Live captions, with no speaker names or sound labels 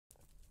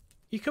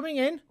You coming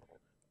in?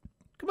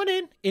 Come on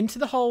in. Into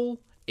the hole.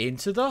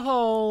 Into the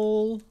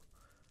hole.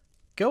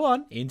 Go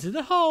on. Into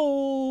the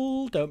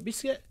hole. Don't be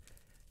scared.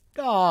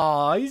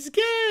 Aw, he's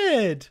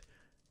scared.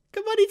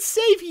 Come on, it's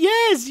safe.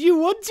 Yes, you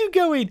want to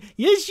go in.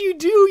 Yes, you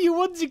do. You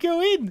want to go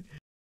in.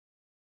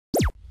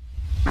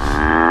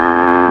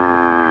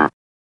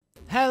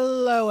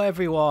 Hello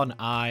everyone,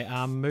 I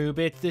am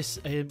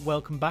Moobit.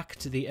 Welcome back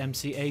to the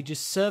MC Aegis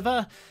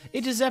server.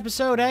 It is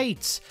episode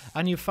 8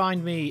 and you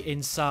find me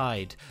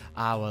inside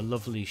our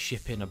lovely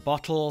ship in a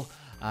bottle,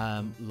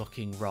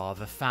 looking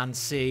rather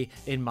fancy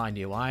in my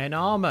new iron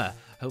armour.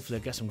 Hopefully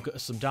I'll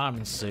get some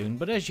diamonds soon,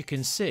 but as you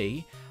can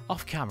see,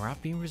 off camera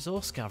I've been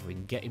resource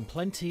gathering, getting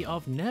plenty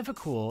of nether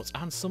quartz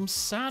and some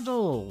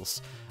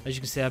saddles. As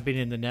you can see, I've been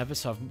in the nether,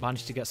 so I've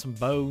managed to get some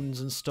bones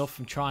and stuff.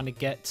 I'm trying to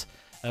get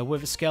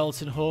with a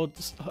skeleton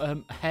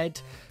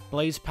head,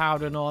 blaze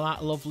powder and all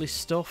that lovely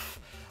stuff,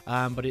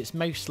 but it's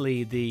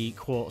mostly the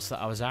quartz that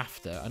I was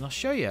after, and I'll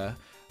show you.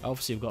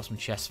 Obviously we've got some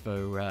chests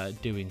for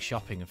doing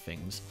shopping and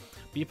things,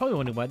 but you're probably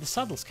wondering where the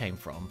saddles came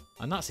from,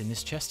 and that's in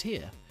this chest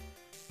here.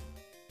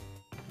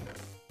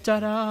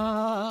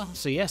 Ta-da!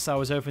 So yes, I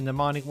was over in the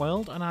mining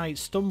world and I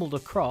stumbled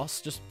across,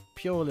 just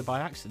purely by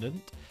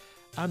accident,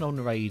 an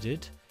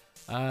unraided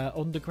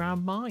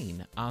underground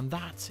mine, and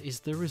that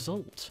is the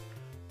result.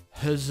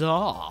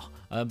 Huzzah!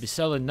 Be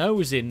selling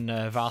those in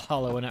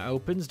Valhalla when it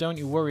opens, don't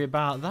you worry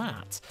about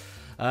that.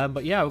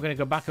 But yeah, we're going to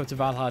go back over to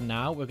Valhalla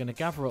now. We're going to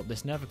gather up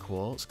this nether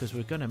quartz because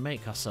we're going to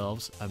make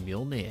ourselves a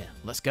Mjolnir.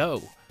 Let's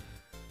go!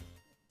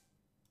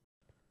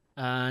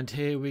 And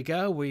here we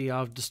go. We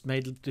have just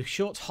made the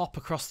short hop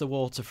across the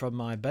water from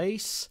my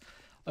base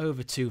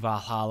over to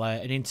Valhalla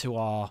and into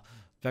our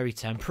very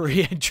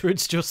temporary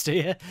entrance just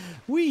here.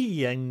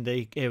 And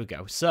here we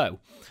go. So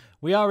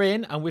we are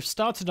in, and we've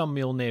started on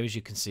Mjolnir, as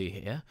you can see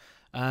here.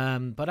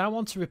 But I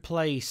want to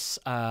replace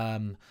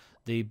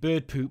the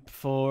bird poop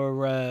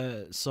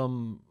for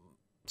some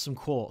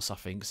quartz, I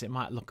think, because it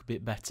might look a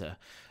bit better.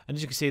 And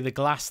as you can see, the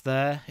glass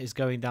there is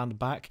going down the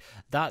back.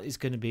 That is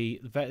going to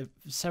be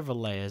several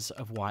layers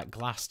of white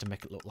glass to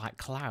make it look like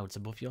clouds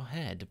above your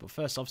head. But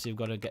first, obviously, we've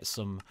got to get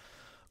some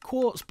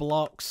quartz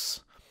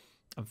blocks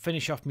and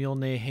finish off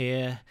Mjolnir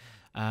here.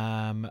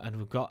 And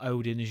we've got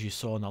Odin, as you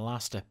saw in the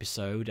last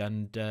episode,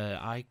 and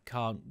I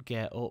can't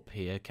get up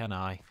here, can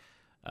I?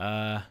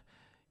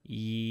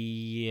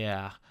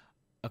 Yeah.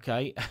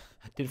 Okay.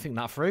 Didn't think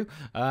that through.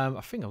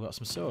 I think I've got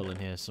some soil in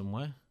here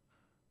somewhere.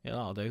 Yeah,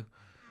 that'll do.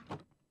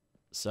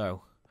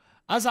 So,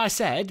 as I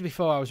said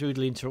before I was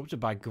rudely interrupted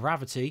by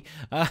gravity,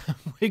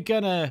 we're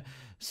gonna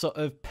sort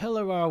of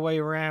pillar our way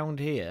around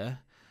here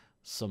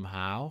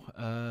somehow.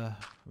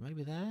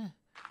 Maybe there?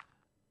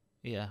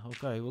 Yeah,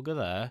 okay, we'll go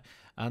there.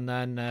 And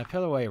then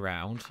peel our way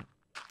around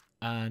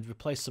and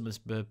replace some of this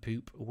bird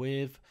poop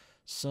with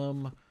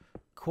some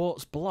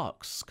quartz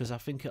blocks, because I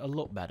think it'll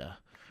look better.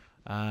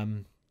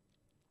 And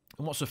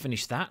once we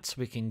finish that,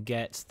 we can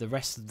get the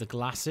rest of the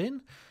glass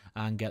in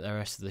and get the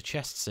rest of the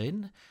chests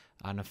in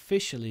and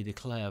officially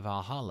declare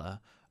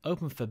Valhalla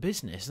open for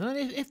business. And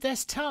then if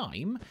there's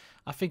time,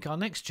 I think our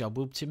next job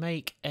will be to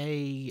make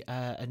a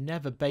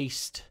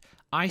nether-based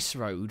ice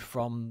road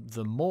from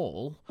the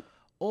mall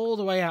all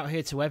the way out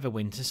here to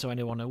Everwinter, so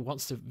anyone who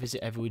wants to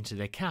visit Everwinter,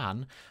 they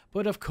can.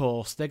 But of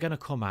course, they're going to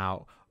come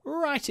out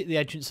right at the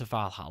entrance of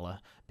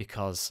Valhalla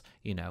because,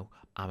 you know,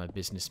 I'm a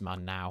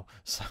businessman now.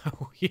 So,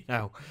 you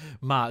know,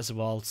 might as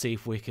well see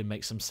if we can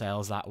make some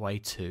sales that way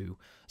too.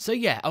 So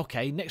yeah,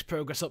 okay, next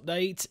progress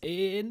update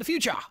in the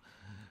future.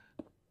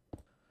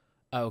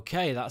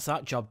 Okay, that's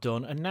that job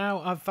done. And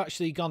now I've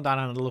actually gone down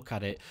and had a look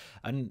at it.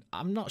 And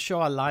I'm not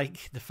sure I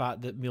like the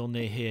fact that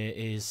Mjolnir here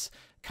is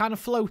kind of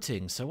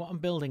floating. So what I'm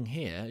building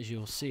here, as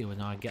you'll see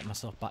when I get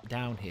myself back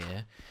down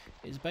here,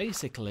 is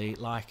basically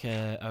like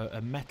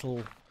a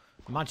metal,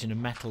 imagine a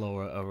metal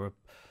or a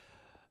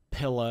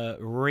pillar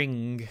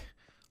ring,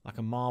 like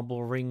a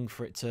marble ring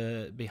for it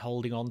to be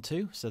holding on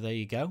to. So there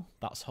you go.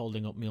 That's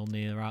holding up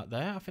Mjolnir out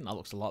there. I think that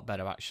looks a lot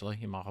better, actually,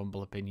 in my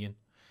humble opinion.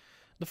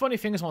 The funny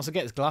thing is, once I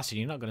get this glass in,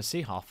 you're not going to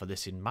see half of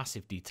this in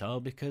massive detail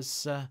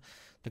because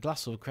the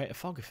glass will create a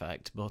fog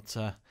effect. But,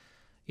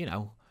 you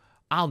know,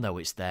 I'll know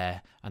it's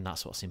there, and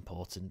that's what's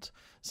important.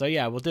 So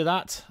yeah, we'll do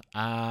that.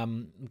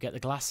 Get the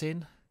glass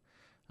in,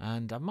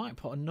 and I might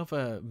put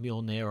another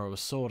Mjolnir or a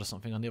sword or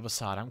something on the other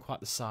side. I haven't quite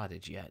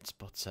decided yet,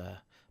 but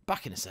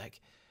back in a sec.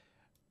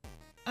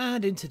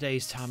 And in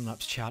today's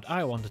time-lapse chat,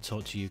 I want to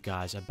talk to you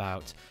guys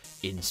about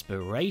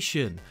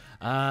inspiration.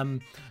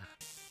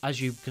 As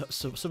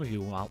some of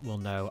you will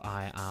know,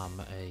 I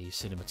am a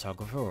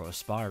cinematographer, or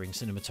aspiring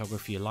cinematographer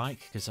if you like,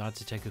 because I had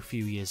to take a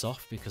few years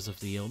off because of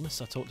the illness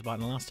I talked about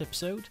in the last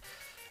episode.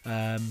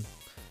 And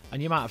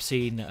you might have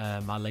seen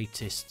my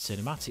latest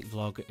cinematic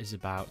vlog is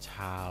about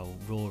how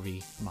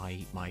Rory,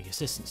 my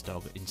assistant's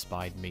dog,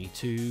 inspired me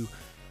to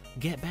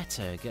get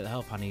better, get the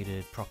help I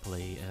needed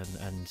properly,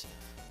 and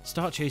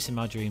start chasing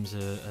my dreams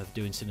of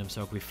doing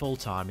cinematography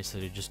full-time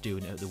instead of just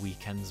doing it at the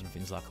weekends and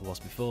things like I was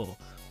before.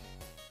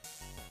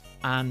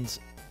 And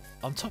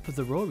on top of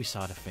the Rory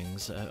side of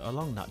things,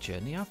 along that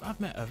journey, I've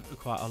met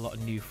quite a lot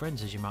of new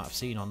friends, as you might have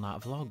seen on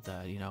that vlog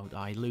there. You know,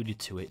 I alluded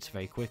to it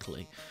very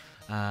quickly.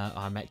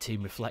 I met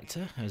Team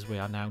Reflector, as we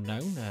are now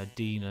known,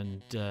 Dean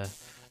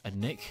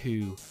and Nick,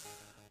 who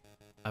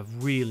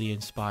have really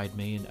inspired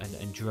me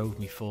and drove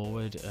me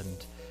forward,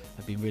 and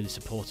have been really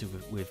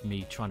supportive with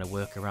me trying to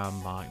work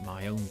around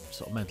my own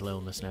sort of mental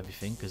illness and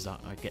everything, because I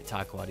get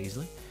tired quite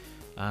easily.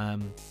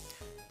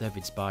 They've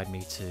inspired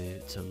me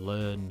to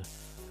learn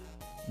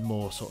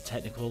more sort of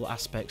technical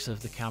aspects of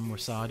the camera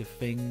side of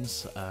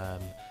things.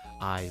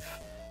 I've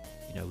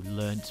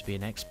learned to be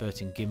an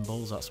expert in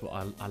gimbals. That's what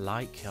I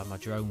like. I'm a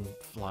drone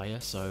flyer,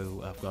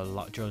 so I've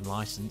got a drone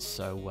license,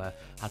 so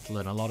had to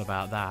learn a lot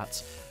about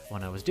that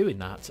when I was doing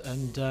that.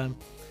 And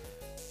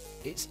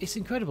it's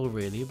incredible,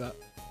 really, about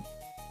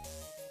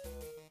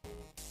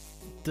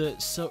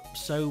that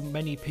so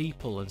many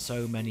people and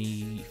so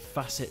many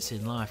facets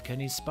in life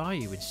can inspire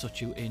you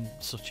in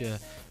such a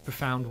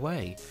profound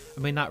way. I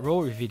mean, that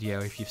Rory video,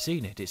 if you've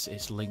seen it,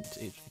 it's linked.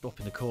 It's up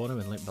in the corner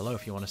and linked below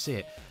if you want to see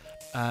it.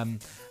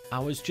 I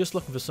was just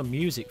looking for some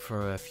music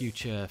for a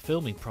future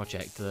filming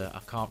project that I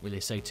can't really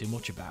say too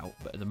much about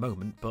at the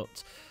moment,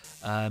 but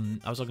I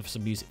was looking for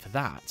some music for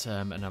that,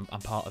 and I'm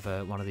part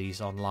of one of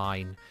these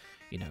online,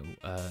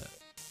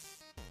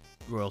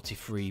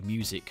 royalty-free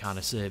music kind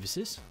of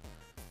services.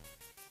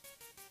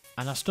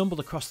 And I stumbled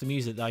across the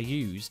music that I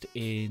used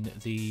in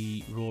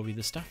the Rory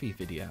the Staffy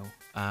video,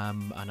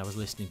 and I was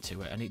listening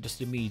to it, and it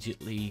just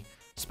immediately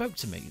spoke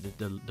to me.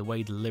 The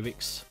way the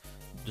lyrics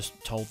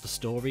just told the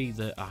story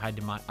that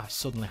I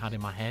suddenly had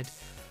in my head.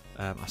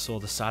 I saw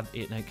the sad.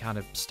 It kind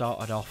of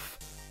started off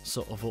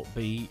sort of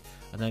upbeat,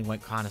 and then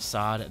went kind of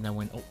sad, and then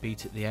went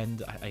upbeat at the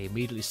end. I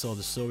immediately saw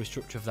the story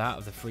structure of that,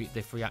 of the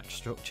three act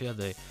structure,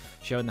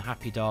 showing the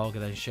happy dog,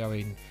 and then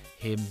showing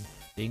him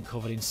being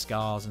covered in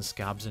scars and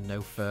scabs and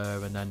no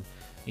fur, and then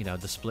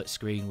the split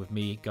screen with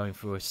me going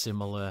through a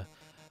similar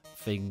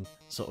thing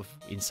sort of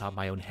inside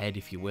my own head,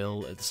 if you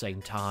will, at the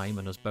same time,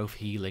 and us both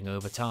healing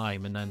over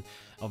time. And then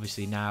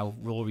obviously now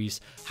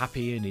Rory's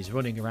happy and he's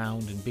running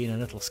around and being a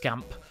little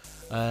scamp,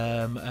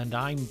 and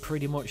I'm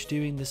pretty much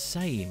doing the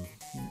same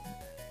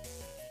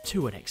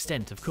to an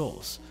extent, of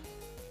course.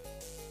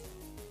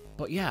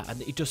 But yeah,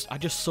 and I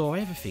just saw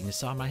everything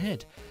inside my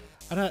head,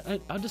 and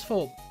I just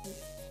thought,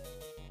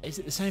 is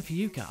it the same for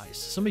you guys?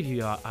 Some of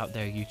you are out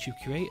there YouTube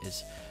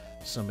creators.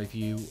 Some of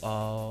you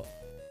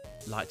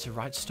like to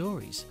write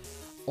stories.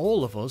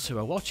 All of us who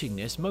are watching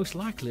this most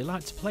likely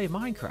like to play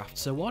Minecraft.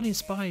 So what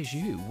inspires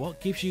you? What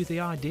gives you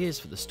the ideas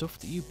for the stuff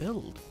that you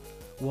build?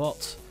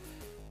 What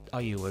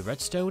are you, a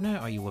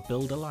redstoner? Are you a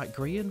builder like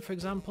Grian, for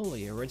example? Are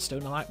you a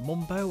redstoner like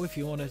Mumbo, if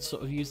you want to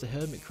sort of use the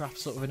Hermitcraft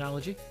sort of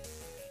analogy?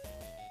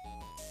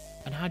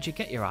 And how do you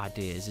get your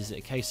ideas? Is it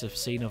a case of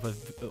seeing other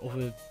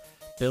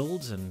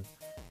builds and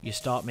you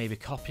start maybe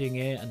copying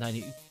it, and then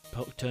it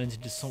turns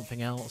into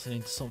something else and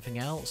into something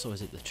else? Or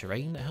is it the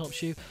terrain that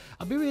helps you?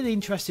 I'd be really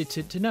interested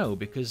to know,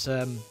 because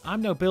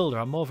I'm no builder,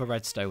 I'm more of a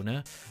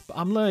redstoner, but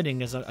I'm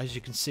learning, as you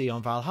can see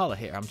on Valhalla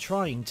here. I'm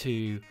trying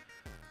to,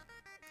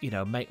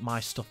 make my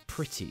stuff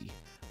pretty,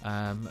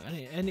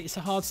 and it's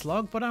a hard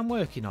slog, but I'm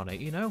working on it,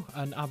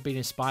 and I've been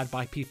inspired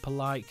by people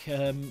like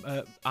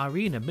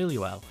Irina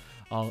Miluiel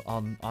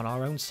on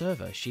our own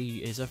server.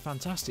 She is a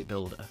fantastic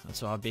builder, and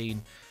so I've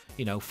been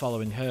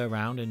following her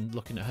around and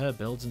looking at her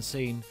builds and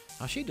seeing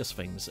how she does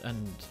things,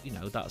 and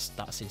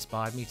that's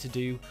inspired me to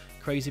do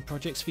crazy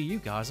projects for you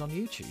guys on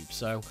YouTube.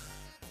 So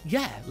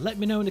yeah, let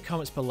me know in the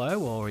comments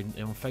below, or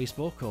on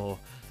Facebook, or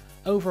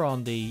over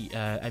on the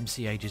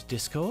MC Ages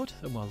Discord,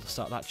 and we'll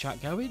start that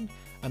chat going,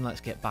 and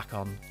let's get back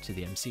on to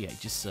the MC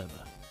Ages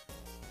server.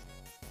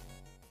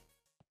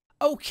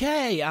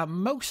 Okay,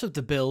 most of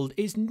the build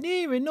is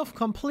near enough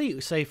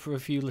complete, save for a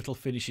few little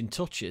finishing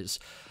touches.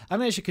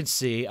 And as you can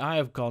see, I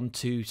have gone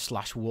to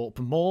 /warp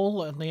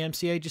mall on the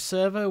MC Ages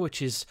server,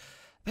 which is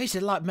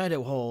basically like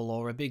Meadowhall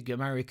or a big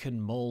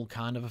American mall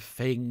kind of a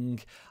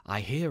thing.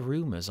 I hear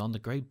rumours on the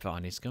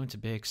grapevine it's going to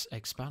be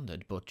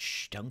expanded, but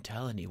shh, don't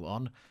tell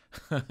anyone.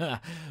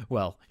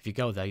 Well, if you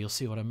go there, you'll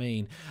see what I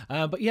mean.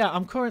 But yeah,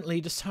 I'm currently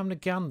just having a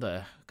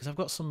gander, because I've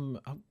got some...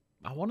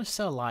 I want to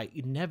sell like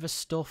nether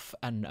stuff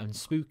and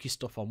spooky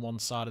stuff on one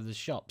side of the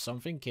shop. So I'm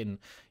thinking,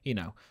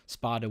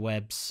 spider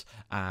webs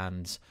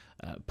and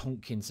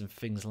pumpkins and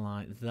things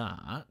like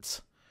that.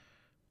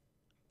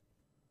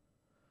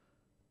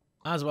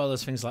 As well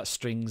as things like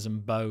strings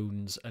and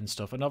bones and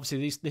stuff. And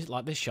obviously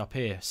this shop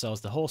here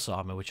sells the horse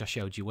armor, which I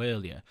showed you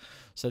earlier.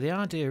 So the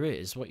idea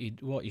is, what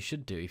you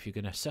should do if you're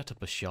going to set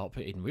up a shop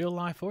in real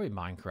life or in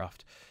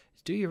Minecraft,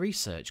 is do your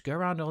research, go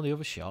around all the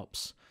other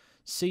shops,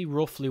 see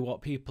roughly what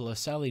people are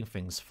selling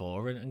things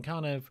for, and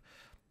kind of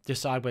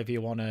decide whether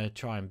you want to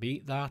try and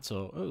beat that,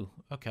 or, oh,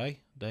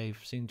 okay, they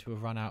seem to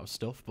have run out of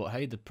stuff, but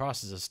hey, the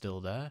prices are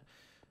still there.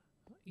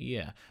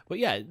 Yeah, but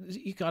yeah,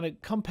 you kind of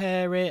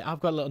compare it. I've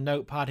got a little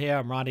notepad here.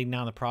 I'm writing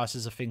down the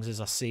prices of things as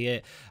I see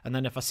it, and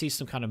then if I see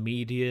some kind of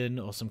median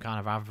or some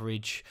kind of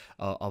average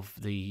of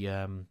the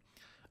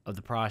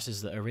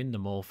prices that are in the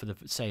mall for the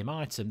same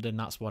item, then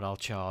that's what I'll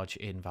charge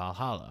in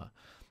Valhalla.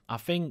 I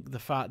think the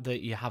fact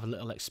that you have a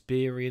little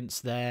experience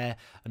there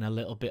and a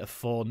little bit of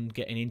fun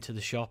getting into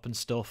the shop and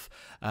stuff,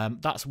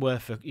 that's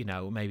worth, you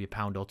know, maybe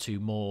 £1 or £2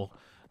 more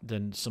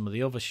than some of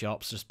the other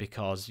shops, just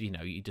because, you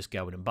know, you just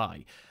go in and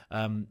buy.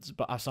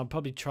 But I'll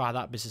probably try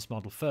that business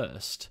model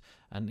first.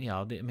 And, you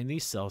know, I mean,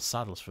 these sell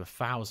saddles for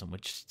 1,000,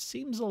 which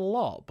seems a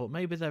lot, but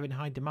maybe they're in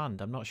high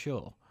demand. I'm not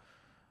sure.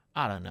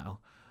 I don't know.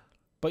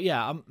 But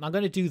yeah, I'm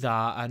going to do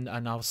that,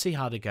 and I'll see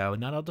how they go,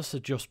 and then I'll just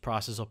adjust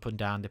prices up and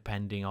down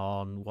depending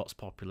on what's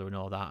popular and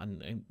all that,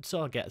 and so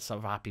I'll get sort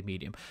of a happy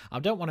medium. I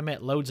don't want to make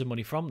loads of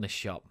money from this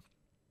shop,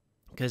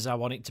 because I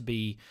want it to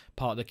be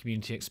part of the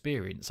community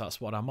experience.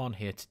 That's what I'm on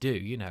here to do,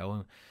 you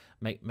know,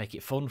 and make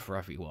it fun for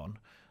everyone.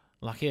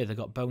 Like here, they've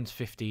got bones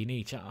 15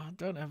 each. I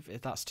don't know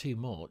if that's too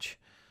much.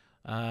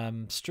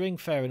 String,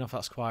 fair enough,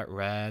 that's quite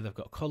rare. They've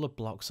got coloured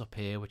blocks up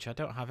here, which I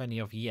don't have any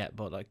of yet,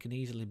 but that can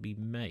easily be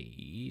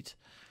made.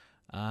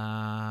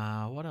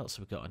 What else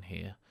have we got in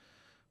here?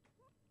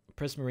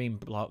 Prismarine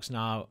blocks.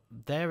 Now,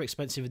 they're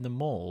expensive in the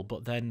mall,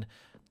 but then,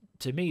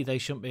 to me, they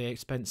shouldn't be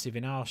expensive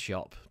in our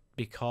shop,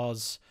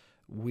 because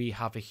we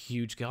have a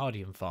huge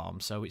Guardian farm,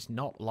 so it's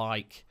not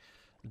like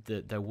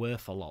they're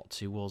worth a lot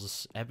to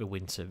us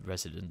Everwinter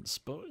residents.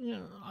 But, you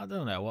know, I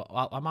don't know.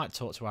 I might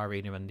talk to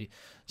Irina and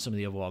some of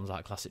the other ones,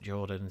 like Classic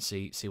Jordan, and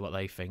see what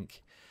they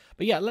think.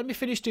 But yeah, let me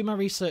finish doing my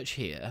research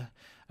here,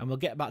 and we'll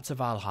get back to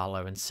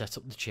Valhalla and set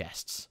up the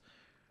chests.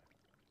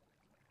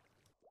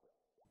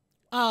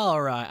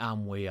 Alright,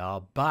 and we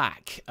are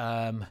back.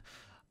 I'm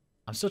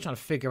still trying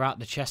to figure out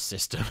the chest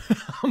system.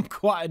 I'm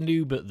quite a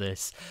noob at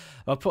this.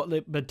 I'll put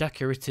the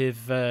decorative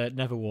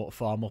Neverwart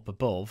farm up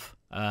above.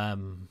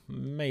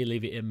 May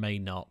leave it in, may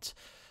not.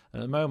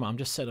 At the moment, I'm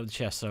just setting up the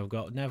chest. So I've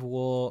got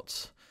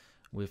Neverwart.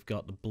 We've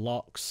got the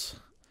blocks.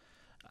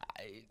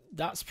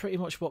 That's pretty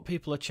much what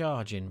people are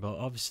charging. But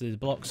obviously, the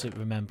blocks,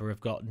 remember, have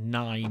got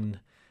 9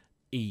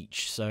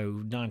 each.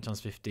 So 9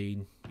 times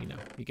 15, you know,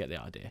 you get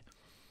the idea.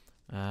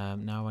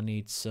 Now I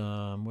need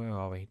some, where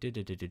are we?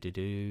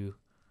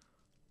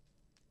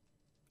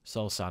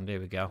 Soul sand,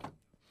 here we go.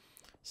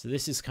 So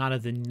this is kind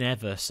of the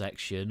Never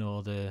section,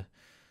 or the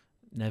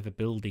Never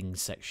building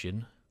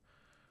section.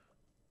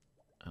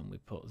 And we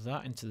put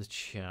that into the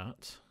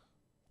chat.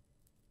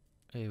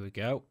 Here we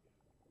go.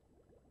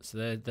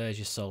 So there's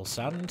your soul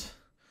sand.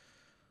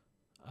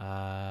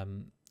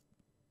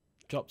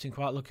 Dropped in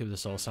quite lucky with the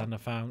soul sand. I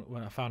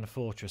found a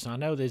fortress. I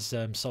know there's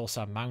soul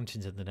sand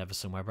mountains in the Never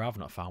somewhere, but I've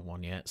not found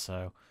one yet,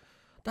 so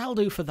that'll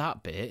do for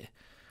that bit.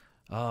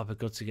 Oh, but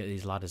good to get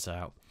these ladders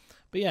out.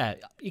 But yeah,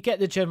 you get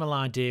the general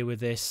idea with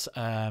this.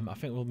 I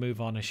think we'll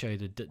move on and show you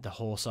the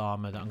horse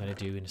armor that I'm going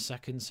to do in a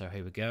second. So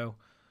here we go.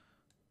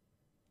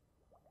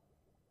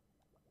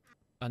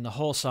 And the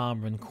horse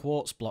armor and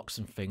quartz blocks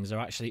and things are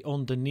actually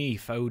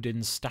underneath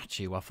Odin's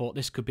statue. I thought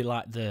this could be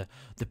like the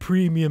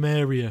premium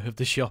area of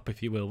the shop,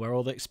 if you will, where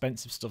all the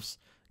expensive stuff's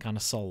kind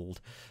of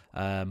sold.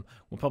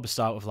 We'll probably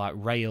start with like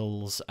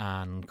rails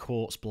and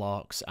quartz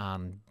blocks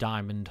and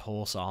diamond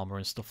horse armor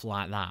and stuff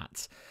like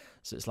that.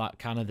 So it's like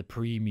kind of the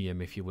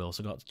premium, if you will.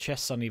 So I've got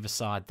chests on either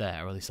side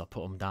there, or at least I'll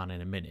put them down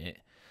in a minute.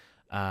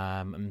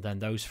 And then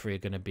those 3 are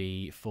going to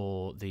be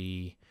for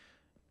the...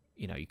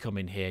 You know, you come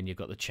in here and you've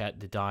got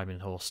the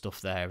diamond horse stuff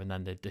there, and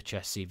then the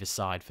chests either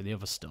side for the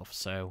other stuff.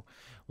 So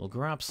we'll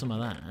grab some of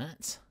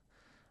that,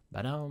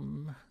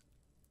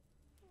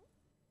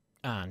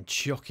 and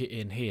chuck it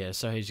in here.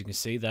 So as you can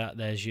see,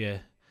 there's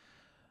your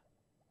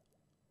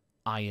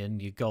iron,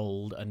 your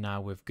gold, and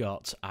now we've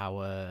got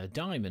our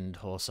diamond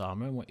horse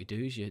armor. And what you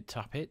do is you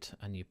tap it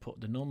and you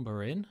put the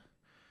number in,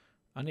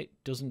 and it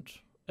doesn't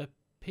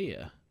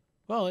appear.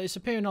 Well, it's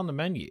appearing on the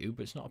menu,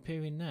 but it's not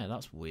appearing there.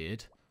 That's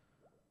weird.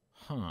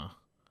 Huh.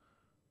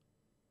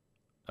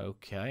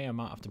 Okay, I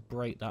might have to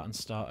break that and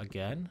start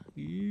again.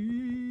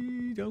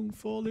 Eee, don't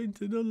fall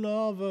into the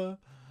lava.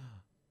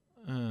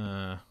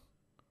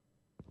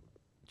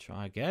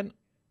 Try again.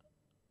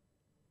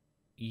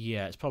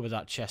 Yeah, it's probably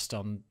that chest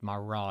on my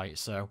right,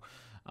 so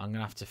I'm going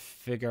to have to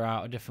figure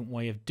out a different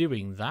way of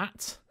doing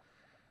that.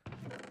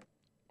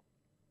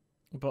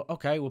 But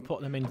okay, we'll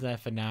put them in there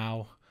for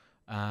now.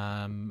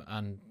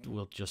 And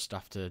we'll just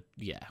have to,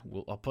 yeah,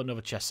 I'll put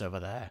another chest over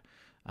there.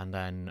 And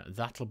then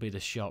that'll be the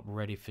shop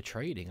ready for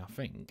trading, I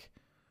think.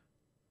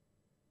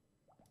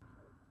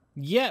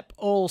 Yep,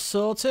 all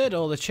sorted.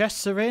 All the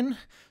chests are in.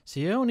 So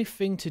the only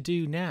thing to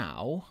do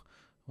now,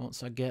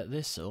 once I get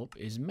this up,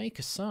 is make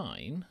a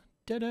sign.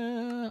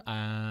 Ta-da!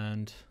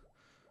 And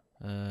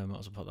might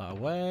as well put that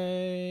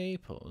away.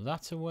 Put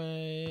that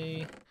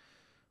away.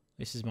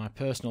 This is my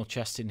personal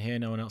chest in here.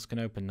 No one else can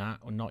open that.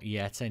 Or not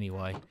yet,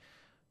 anyway.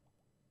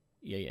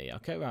 Yeah.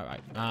 Okay, right.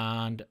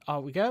 And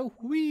out we go.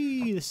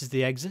 Whee! This is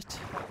the exit.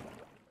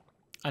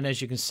 And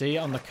as you can see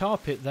on the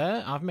carpet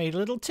there, I've made a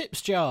little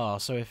tips jar.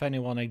 So if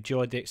anyone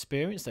enjoyed the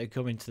experience, they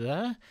come into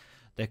there.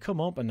 They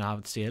come up and I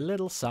would see a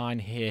little sign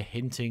here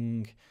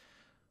hinting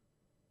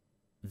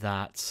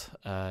that,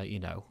 you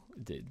know,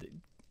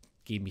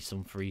 give me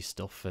some free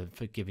stuff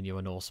for giving you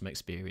an awesome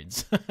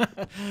experience.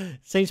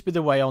 Seems to be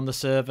the way on the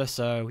server,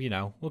 so, you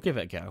know, we'll give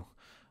it a go.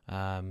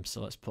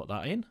 So let's put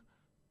that in.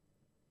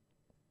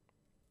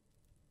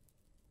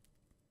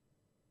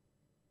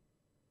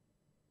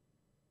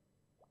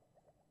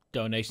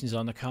 Donations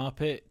on the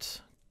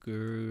carpet.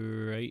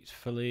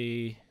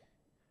 Gratefully.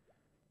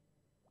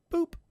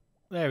 Boop.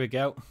 There we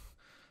go.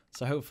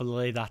 So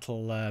hopefully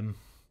that'll,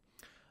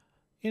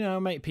 you know,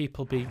 make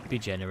people be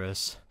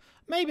generous.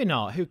 Maybe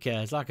not. Who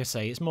cares? Like I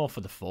say, it's more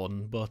for the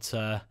fun. But,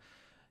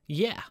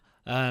 yeah.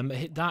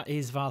 That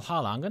is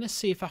Valhalla. I'm going to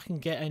see if I can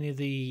get any of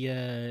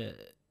the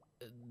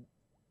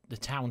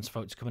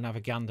townsfolk to come and have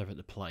a gander at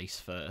the place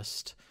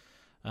first.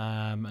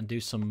 And do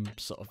some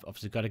sort of,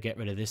 obviously got to get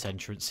rid of this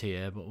entrance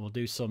here, but we'll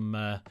do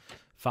some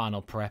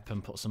final prep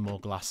and put some more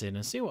glass in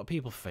and see what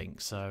people think.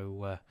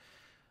 So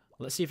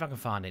let's see if I can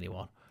find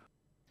anyone.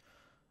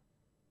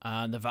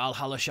 And the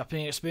Valhalla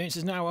shopping experience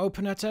is now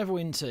open at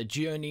Everwinter.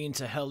 Journey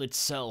into hell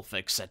itself,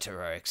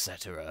 etc,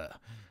 etc.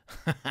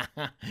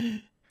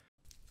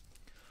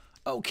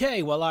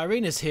 Okay, well,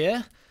 Irina's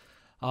here,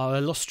 our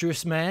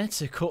illustrious mayor,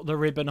 to cut the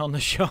ribbon on the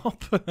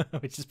shop,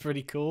 which is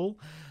pretty cool.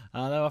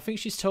 Though I think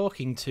she's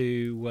talking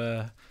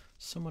to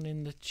someone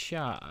in the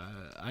chat,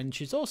 and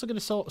she's also going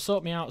to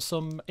sort me out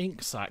some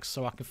ink sacks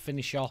so I can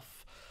finish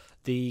off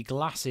the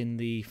glass in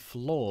the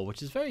floor,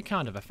 which is very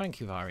kind of her. Thank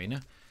you,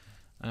 Irina.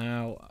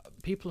 Now,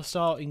 people are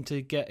starting to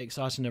get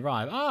excited and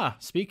arrive. Ah,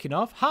 speaking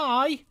of,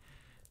 hi!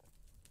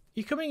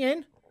 You coming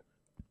in?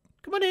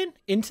 Come on in,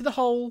 into the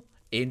hole.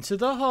 Into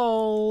the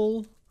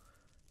hole.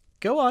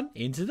 Go on,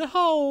 into the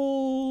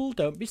hole.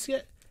 Don't be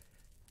scared.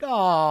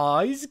 Oh,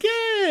 he's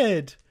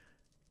scared.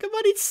 Come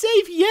on, it's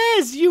safe.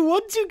 Yes, you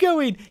want to go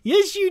in.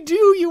 Yes, you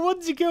do. You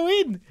want to go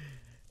in.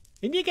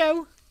 In you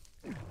go.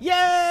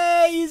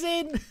 Yay, he's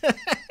in.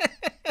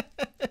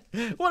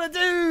 What a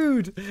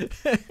dude.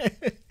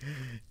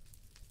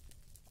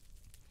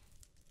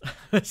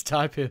 Let's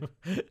type him.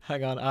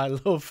 Hang on, I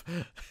love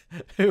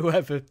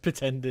whoever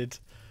pretended.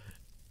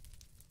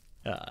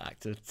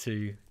 Actor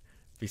to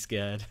be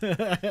scared.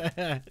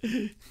 That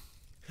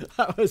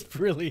was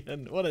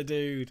brilliant. What a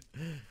dude.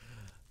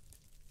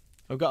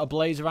 I've got a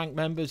Blaze rank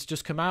members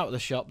just come out of the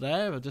shop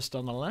there, just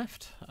on the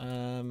left.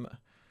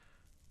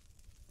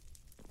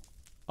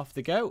 Off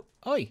they go.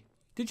 Oi,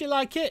 did you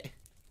like it?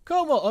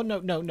 Come on.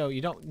 Oh, no,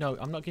 you don't. No,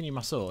 I'm not giving you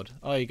my sword.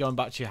 Oh, you're going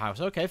back to your house.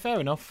 Okay, fair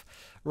enough.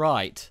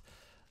 Right.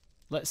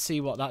 Let's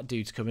see what that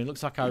dude's coming.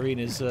 Looks like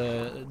Irina's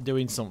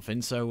doing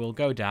something, so we'll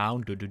go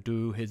down.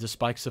 Do-do-do. Here's the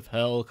spikes of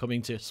hell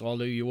coming to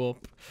swallow you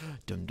up.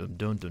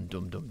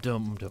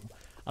 Dum-dum-dum-dum-dum-dum-dum.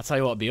 I'll tell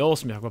you what, it'd be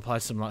awesome if I could play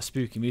some like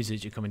spooky music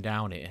as you're coming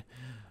down here.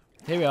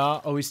 Here we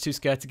are. Oh, he's too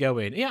scared to go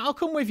in. Yeah, I'll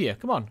come with you.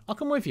 Come on. I'll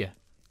come with you.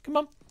 Come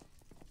on.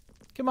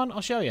 Come on,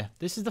 I'll show you.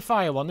 This is the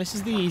fire one. This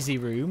is the easy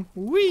room.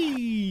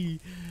 Whee!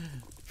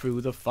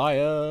 Through the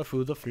fire,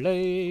 through the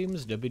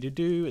flames.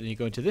 Do-be-do-do. And then you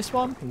go into this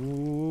one.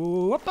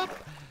 Ooh, up, up.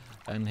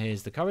 And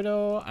here's the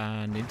corridor,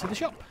 and into the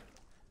shop.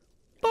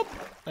 Boop!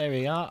 There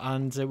we are,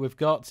 and we've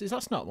got... Is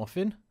that Snot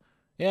Muffin?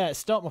 Yeah, it's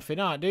Snot Muffin.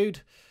 Alright,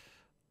 dude.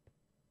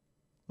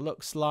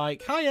 Looks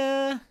like...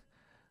 Hiya!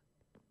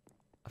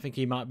 I think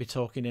he might be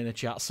talking in a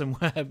chat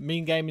somewhere.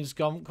 Mean Gaming's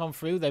gone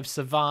through. They've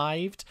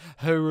survived.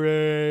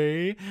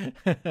 Hooray!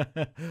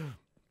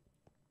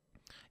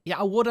 Yeah,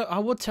 I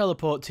would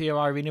teleport to you,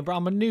 Irina, but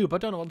I'm a noob. I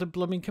don't know what the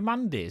blooming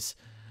command is.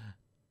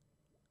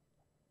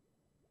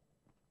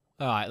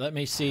 Alright, let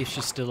me see if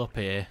she's still up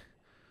here.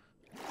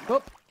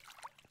 Whoop.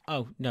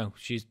 Oh, no,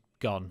 she's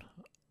gone.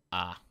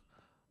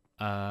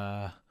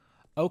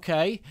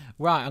 Okay.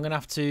 Right, I'm going to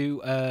have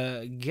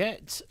to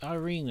get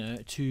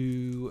Irina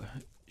to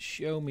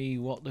show me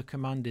what the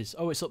command is.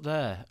 Oh, it's up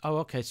there. Oh,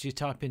 okay, so you're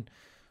typing...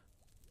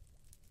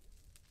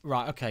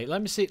 Right, okay,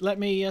 let me see. Let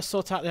me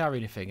sort out the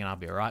Irina thing and I'll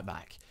be right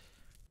back.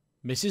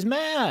 Mrs.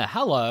 Mayor,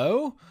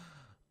 hello!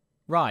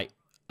 Right,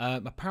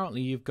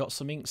 apparently you've got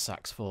some ink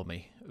sacks for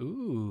me.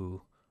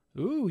 Ooh.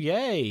 Ooh,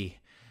 yay.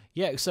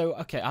 Yeah, so,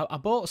 okay, I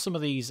bought some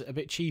of these a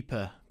bit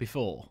cheaper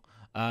before,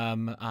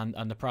 and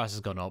the price has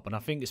gone up, and I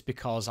think it's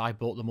because I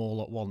bought them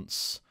all at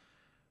once.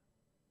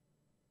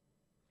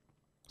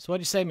 So what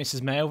do you say,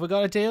 Mrs. Mayor? Have we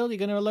got a deal? You're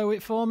going to lower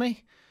it for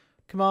me?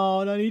 Come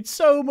on, I need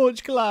so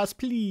much glass,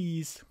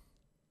 please.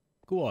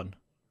 Go on.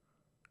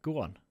 Go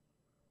on.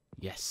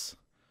 Yes.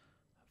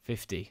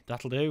 50.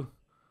 That'll do.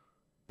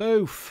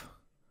 Boof.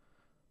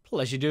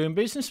 Pleasure doing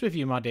business with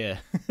you, my dear.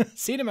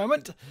 See you in a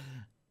moment.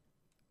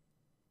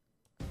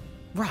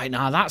 Right,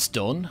 now that's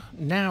done.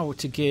 Now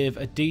to give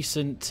a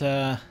decent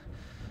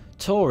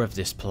tour of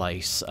this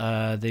place.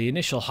 The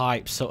initial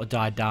hype sort of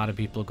died down and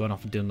people are going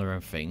off and doing their own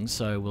thing.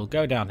 So we'll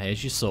go down here,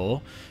 as you saw.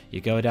 You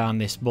go down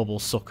this bubble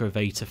sucker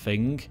Vator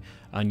thing,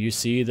 and you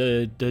see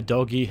the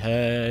doggy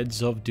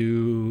heads of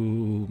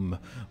doom.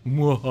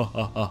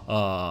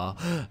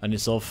 And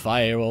it's all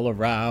fire all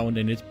around,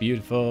 and it's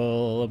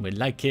beautiful, and we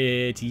like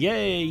it.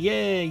 Yay,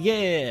 yeah,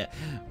 yeah.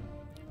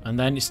 And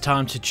then it's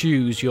time to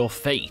choose your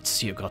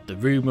fates. You've got the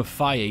room of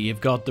fire, you've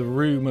got the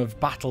room of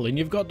battle, and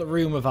you've got the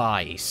room of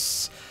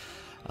ice.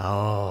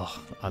 Oh,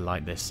 I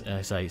like this.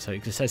 So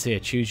it says here,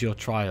 choose your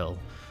trial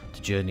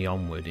to journey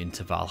onward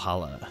into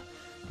Valhalla.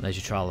 And there's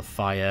your trial of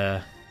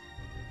fire,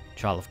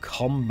 trial of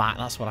combat,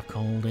 that's what I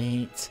called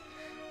it,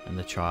 and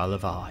the trial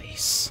of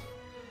ice.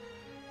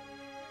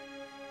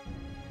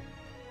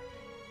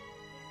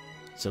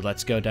 So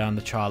let's go down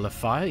the Trial of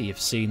Fire. You've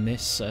seen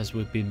this as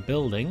we've been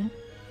building.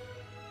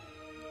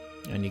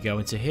 And you go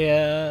into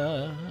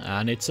here,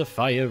 and it's a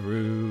fire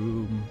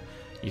room.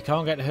 You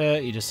can't get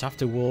hurt, you just have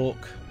to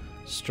walk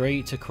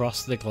straight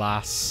across the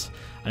glass.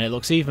 And it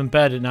looks even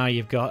better now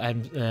you've got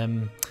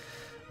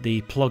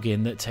the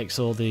plug-in that takes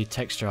all the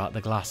texture out of the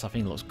glass. I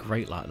think it looks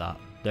great like that.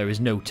 There is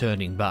no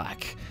turning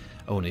back,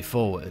 only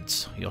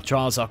forwards. Your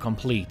trials are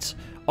complete.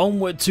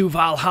 Onward to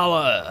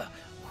Valhalla!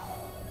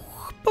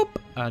 Boop!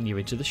 And you're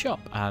into the shop.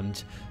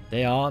 And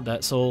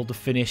that's all the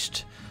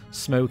finished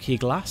smoky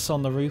glass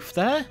on the roof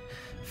there.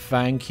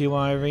 Thank you,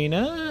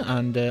 Irina.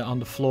 And on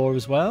the floor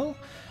as well.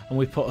 And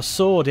we put a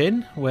sword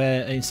in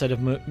where instead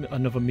of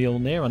another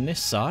Mjolnir on this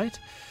side.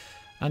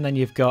 And then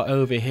you've got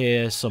over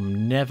here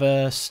some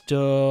Nether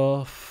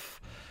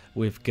stuff.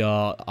 We've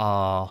got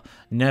our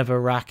Nether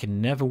Rack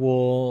and Nether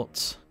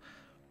Wart.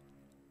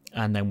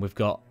 And then we've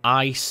got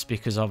ice,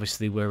 because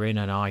obviously we're in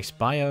an ice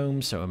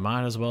biome, so we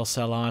might as well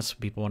sell ice if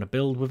people want to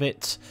build with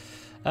it.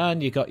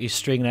 And you've got your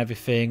string and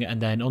everything. And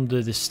then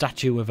under the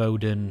statue of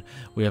Odin,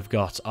 we have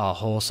got our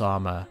horse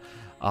armour,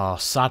 our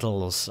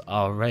saddles,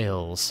 our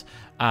rails,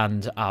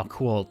 and our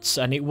quartz.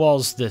 And it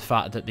was the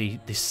fact that the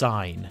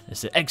sign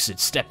is the exit,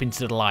 step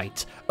into the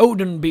light,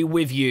 Odin be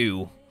with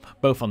you,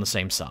 both on the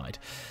same side.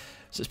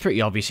 So it's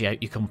pretty obvious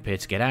you come up here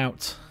to get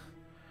out.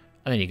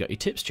 And then you got your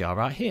tips jar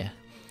right here.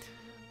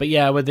 But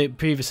yeah,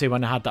 previously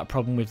when I had that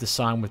problem with the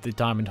sign with the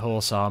diamond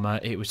horse armor,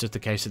 it was just a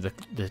case of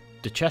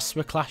the chests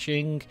were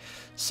clashing.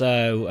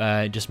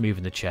 So just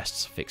moving the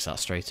chests fixed that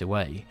straight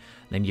away.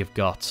 Then you've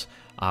got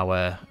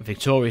our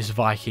victorious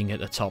Viking at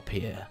the top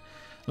here.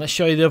 Let's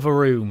show you the other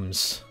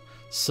rooms.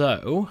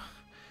 So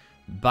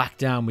back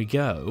down we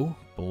go.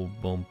 Boom,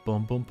 boom,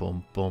 boom, boom,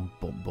 boom, boom,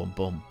 boom, boom,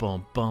 boom,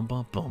 boom, boom,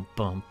 boom, boom,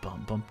 boom,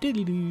 boom, boom,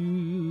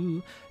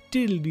 diddle-doo.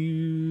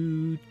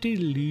 Diddle-doo,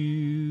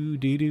 diddle-doo,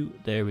 diddle-doo.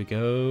 There we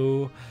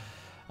go.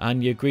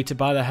 And you're greeted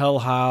by the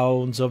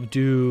Hellhounds of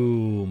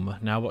Doom.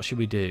 Now what should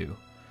we do?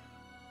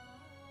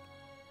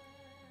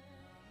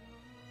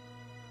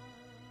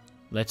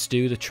 Let's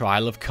do the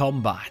Trial of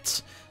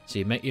Combat. So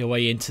you make your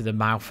way into the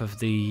mouth of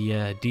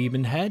the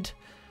demon head.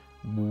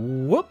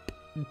 Whoop.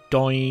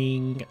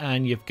 Doing.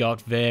 And you've got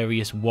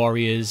various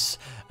warriors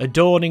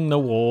adorning the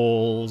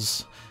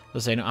walls.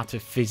 Because they don't have to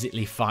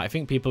physically fight. I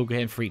think people were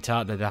getting freaked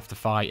out that they'd have to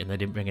fight and they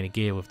didn't bring any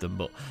gear with them.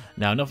 But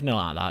no, nothing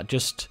like that.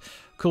 Just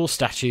cool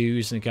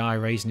statues and a guy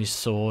raising his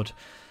sword.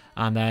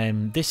 And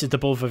then this is the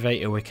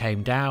elevator we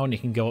came down. You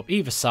can go up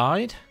either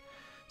side.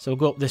 So we'll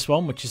go up this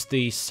one, which is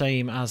the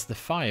same as the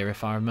fire,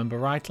 if I remember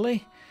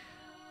rightly.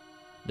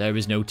 There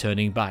is no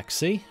turning back,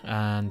 see?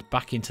 And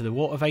back into the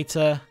water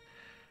elevator.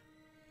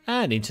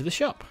 And into the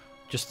shop.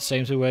 Just the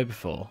same as we were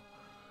before.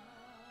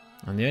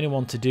 And the only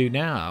one to do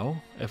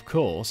now, of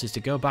course, is to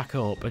go back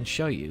up and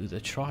show you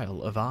the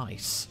Trial of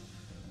Ice.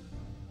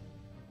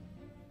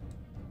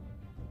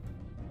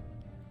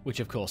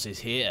 Which, of course, is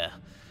here.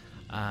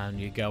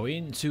 And you go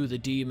into the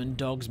demon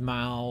dog's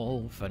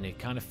mouth, and it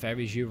kind of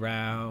ferries you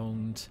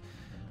around.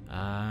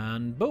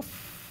 And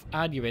boof!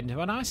 And you're into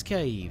an ice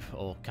cave.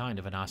 Or kind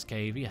of an ice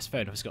cave. Yes,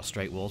 fair enough, it's got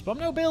straight walls, but I'm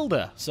no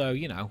builder. So,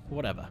 you know,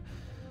 whatever.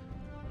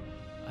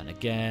 And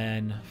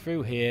again,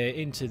 through here,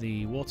 into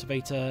the water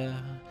elevator.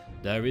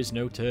 There is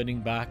no turning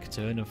back,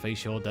 turn and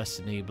face your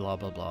destiny, blah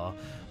blah blah.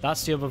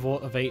 That's the other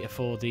elevator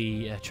for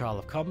the Trial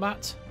of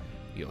Combat.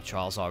 Your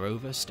trials are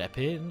over, step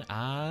in,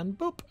 and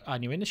boop,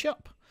 and you're in the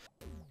shop.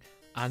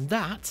 And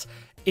that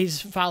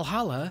is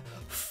Valhalla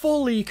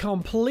fully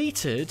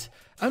completed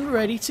and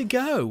ready to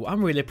go.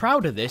 I'm really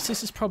proud of this.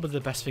 This is probably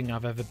the best thing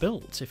I've ever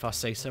built, if I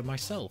say so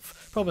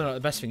myself. Probably not the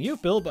best thing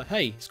you've built, but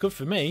hey, it's good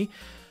for me.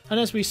 And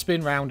as we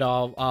spin round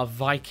our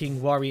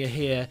Viking warrior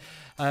here,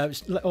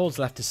 all that's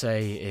left to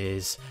say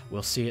is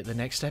we'll see you at the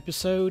next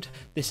episode.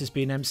 This has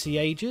been MC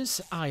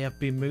Ages. I have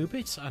been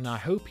Moobit, and I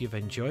hope you've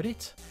enjoyed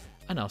it.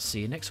 And I'll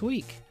see you next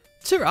week.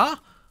 Ta-ra!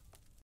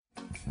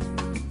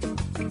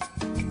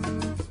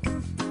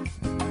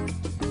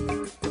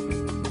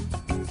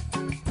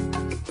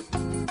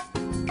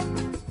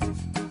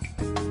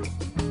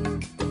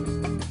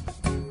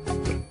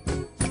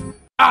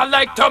 I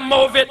like to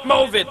move it,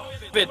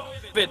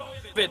 bit.